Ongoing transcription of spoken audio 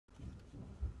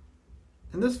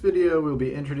In this video, we'll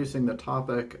be introducing the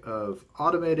topic of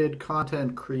automated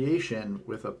content creation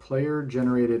with a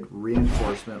player-generated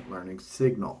reinforcement learning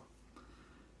signal.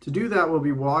 To do that, we'll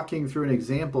be walking through an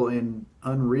example in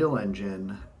Unreal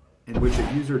Engine in which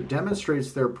a user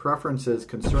demonstrates their preferences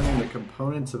concerning the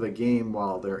components of a game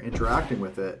while they're interacting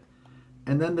with it,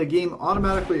 and then the game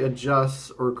automatically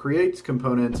adjusts or creates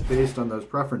components based on those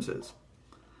preferences.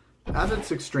 At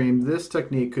its extreme, this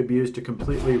technique could be used to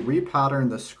completely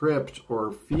repattern the script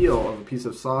or feel of a piece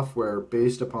of software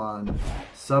based upon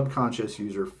subconscious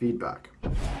user feedback.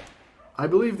 I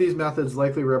believe these methods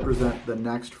likely represent the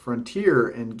next frontier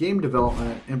in game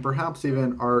development and perhaps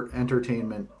even art,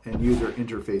 entertainment, and user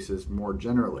interfaces more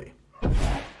generally.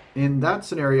 In that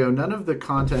scenario, none of the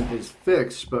content is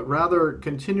fixed, but rather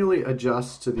continually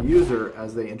adjusts to the user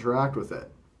as they interact with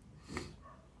it.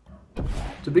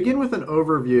 To begin with an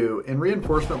overview, in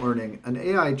reinforcement learning, an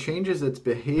AI changes its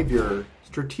behavior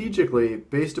strategically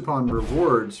based upon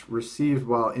rewards received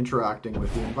while interacting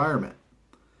with the environment.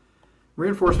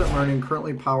 Reinforcement learning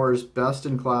currently powers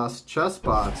best-in-class chess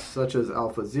bots such as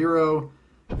AlphaZero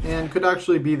and could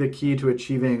actually be the key to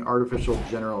achieving artificial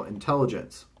general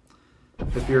intelligence.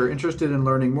 If you're interested in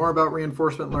learning more about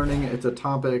reinforcement learning, it's a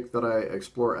topic that I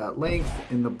explore at length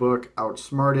in the book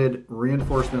Outsmarted: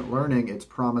 Reinforcement Learning, Its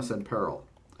Promise and Peril.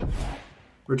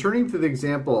 Returning to the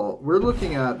example, we're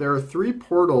looking at there are 3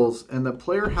 portals and the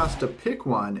player has to pick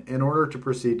one in order to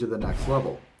proceed to the next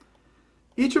level.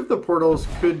 Each of the portals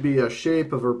could be a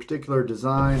shape of a particular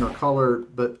design or color,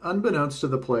 but unbeknownst to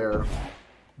the player,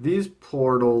 these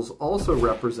portals also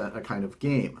represent a kind of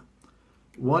game.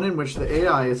 One in which the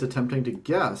AI is attempting to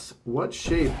guess what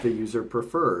shape the user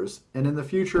prefers, and in the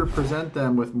future present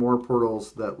them with more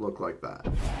portals that look like that.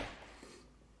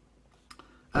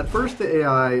 At first, the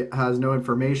AI has no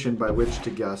information by which to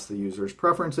guess the user's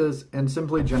preferences and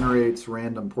simply generates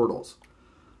random portals.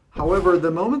 However,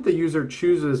 the moment the user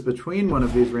chooses between one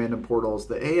of these random portals,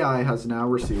 the AI has now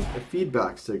received a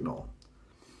feedback signal.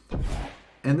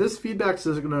 And this feedback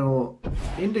signal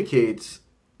indicates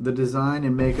the design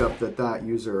and makeup that that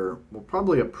user will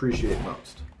probably appreciate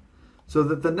most. So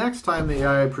that the next time the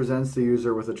AI presents the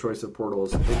user with a choice of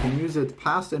portals, it can use its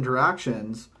past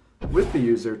interactions with the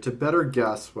user to better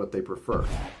guess what they prefer.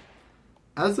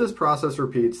 As this process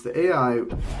repeats, the AI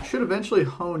should eventually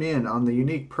hone in on the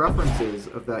unique preferences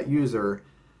of that user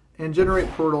and generate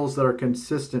portals that are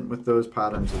consistent with those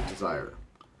patterns of desire.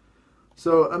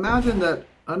 So imagine that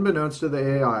unbeknownst to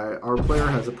the AI, our player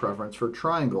has a preference for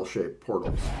triangle-shaped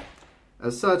portals.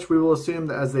 As such, we will assume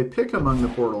that as they pick among the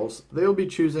portals, they will be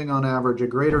choosing on average a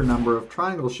greater number of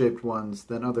triangle-shaped ones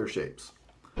than other shapes.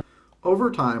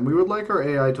 Over time, we would like our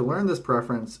AI to learn this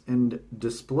preference and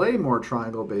display more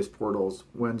triangle-based portals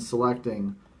when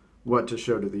selecting what to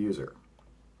show to the user.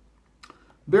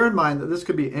 Bear in mind that this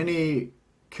could be any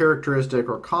characteristic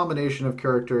or combination of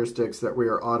characteristics that we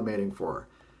are automating for.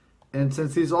 And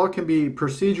since these all can be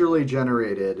procedurally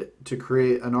generated to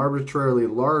create an arbitrarily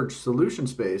large solution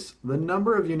space, the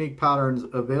number of unique patterns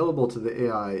available to the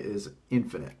AI is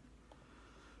infinite.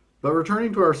 But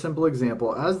returning to our simple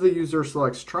example, as the user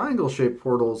selects triangle-shaped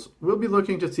portals, we'll be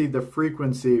looking to see the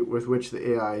frequency with which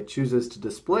the AI chooses to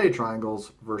display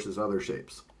triangles versus other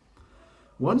shapes.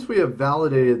 Once we have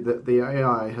validated that the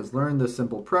AI has learned this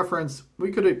simple preference, we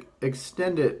could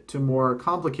extend it to more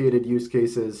complicated use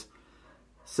cases,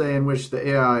 say in which the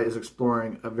AI is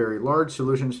exploring a very large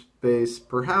solution space,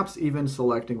 perhaps even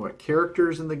selecting what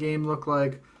characters in the game look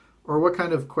like, or what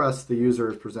kind of quests the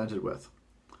user is presented with.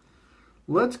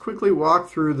 Let's quickly walk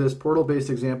through this portal-based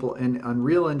example in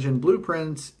Unreal Engine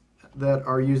blueprints that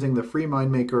are using the free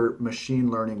MindMaker machine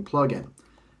learning plugin.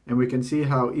 And we can see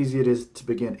how easy it is to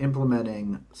begin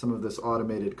implementing some of this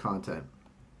automated content.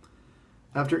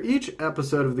 After each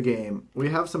episode of the game, we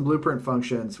have some blueprint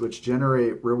functions which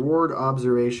generate reward,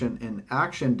 observation, and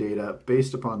action data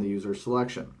based upon the user's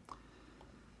selection.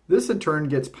 This in turn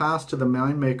gets passed to the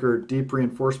MindMaker deep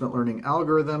reinforcement learning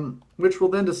algorithm, which will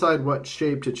then decide what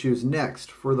shape to choose next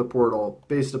for the portal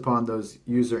based upon those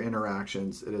user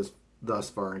interactions it has thus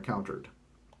far encountered.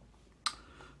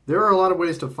 There are a lot of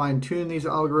ways to fine-tune these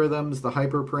algorithms, the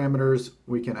hyperparameters.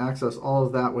 We can access all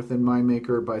of that within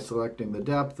MindMaker by selecting the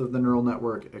depth of the neural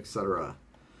network, etc.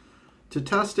 To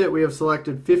test it, we have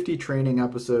selected 50 training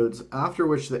episodes, after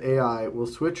which the AI will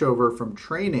switch over from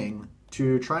training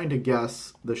to trying to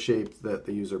guess the shape that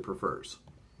the user prefers.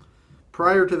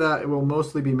 Prior to that, it will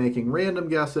mostly be making random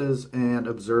guesses and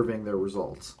observing their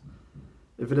results.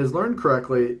 If it has learned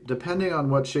correctly, depending on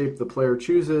what shape the player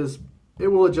chooses, it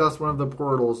will adjust one of the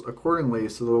portals accordingly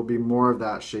so there will be more of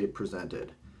that shape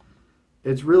presented.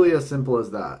 It's really as simple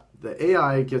as that. The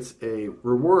AI gets a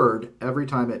reward every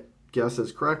time it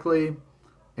guesses correctly,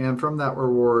 and from that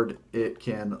reward, it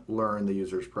can learn the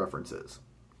user's preferences.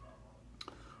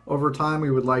 Over time, we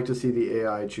would like to see the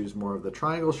AI choose more of the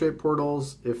triangle-shaped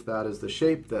portals if that is the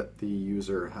shape that the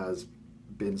user has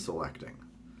been selecting.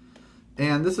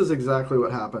 And this is exactly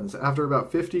what happens. After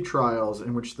about 50 trials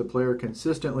in which the player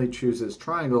consistently chooses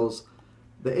triangles,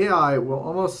 the AI will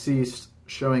almost cease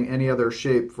showing any other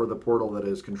shape for the portal that it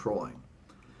is controlling.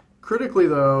 Critically,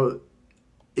 though,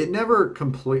 it never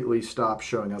completely stops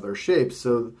showing other shapes,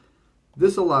 so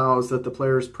this allows that the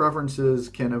player's preferences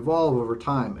can evolve over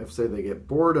time if, say, they get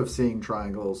bored of seeing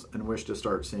triangles and wish to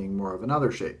start seeing more of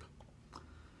another shape.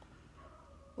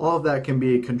 All of that can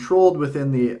be controlled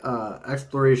within the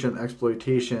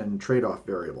exploration-exploitation trade-off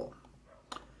variable.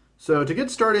 So to get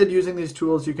started using these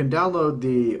tools, you can download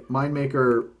the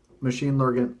MindMaker machine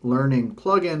learning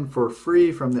plugin for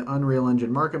free from the Unreal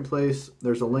Engine Marketplace.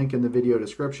 There's a link in the video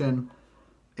description.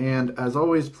 And as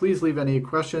always, please leave any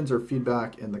questions or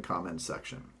feedback in the comments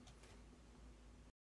section.